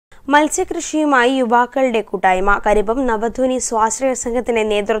മത്സ്യകൃഷിയുമായി യുവാക്കളുടെ കൂട്ടായ്മ കരിമ്പം നവധ്വനി സ്വാശ്രയ സംഘത്തിന്റെ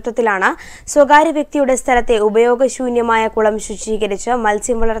നേതൃത്വത്തിലാണ് സ്വകാര്യ വ്യക്തിയുടെ സ്ഥലത്തെ ഉപയോഗശൂന്യമായ കുളം ശുചീകരിച്ച്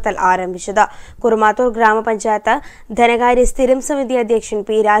മത്സ്യം വളർത്തൽ ആരംഭിച്ചത്. കുറുമാത്തൂർ ഗ്രാമപഞ്ചായത്ത് ധനകാര്യ സ്ഥിരം സമിതി അധ്യക്ഷൻ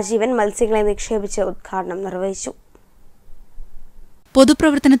പി രാജീവൻ മത്സ്യങ്ങളെ നിക്ഷേപിച്ച് ഉദ്ഘാടനം നിർവഹിച്ചു.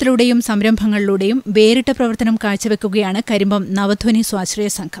 പൊതുപ്രവർത്തനത്തിലൂടെയും സംരംഭങ്ങളിലൂടെയും വേറിട്ട പ്രവർത്തനം കാഴ്ചവെക്കുകയാണ് കരിമ്പം നവധ്വനി സ്വാശ്രയ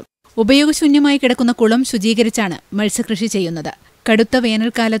സംഘം. ഉപയോഗശൂന്യമായി കിടക്കുന്ന കുളം ശുചീകരിച്ചാണ് മത്സ്യകൃഷി ചെയ്യുന്നത്. കടുത്ത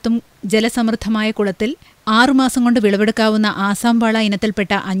വേനൽക്കാലത്തും ജലസമൃദ്ധമായ കുളത്തിൽ 6 മാസം കൊണ്ട് വിളവെടുക്കാവുന്ന ആസാംവാള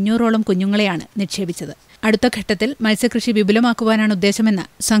ഇനത്തിൽപ്പെട്ട 500ഓളം കുഞ്ഞുങ്ങളെയാണ് നിക്ഷേപിച്ചത്. അടുത്ത ഘട്ടത്തിൽ മത്സ്യകൃഷി വിപുലമാക്കുവാനാണ് ഉദ്ദേശമെന്ന്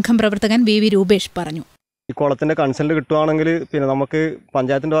സംഘം പ്രവർത്തകൻ വി രൂപേഷ് പറഞ്ഞു. ഈ കുളത്തിന്റെ കൺസൾട്ട് കിട്ടുവാണെങ്കിൽ നമുക്ക്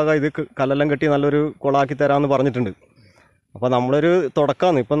പഞ്ചായത്തിന്റെ ഭാഗം ഇത് കല്ലെല്ലാം കെട്ടി നല്ലൊരു കുളമാക്കി തരാമെന്ന് പറഞ്ഞിട്ടുണ്ട്. അപ്പോൾ നമ്മളൊരു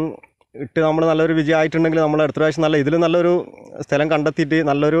തുടക്കമാണ് ഇപ്പം ഇട്ട് നമ്മൾ നല്ലൊരു വിജയമായിട്ടുണ്ടെങ്കിൽ നമ്മൾ അടുത്ത പ്രാവശ്യം ഇതിൽ നല്ലൊരു സ്ഥലം കണ്ടെത്തിയിട്ട്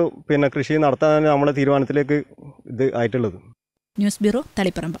നല്ലൊരു കൃഷി നടത്താനാണ് നമ്മുടെ തീരുമാനത്തിലേക്ക് ഇത് ആയിട്ടുള്ളത്. News bureau,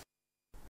 Taliparamba.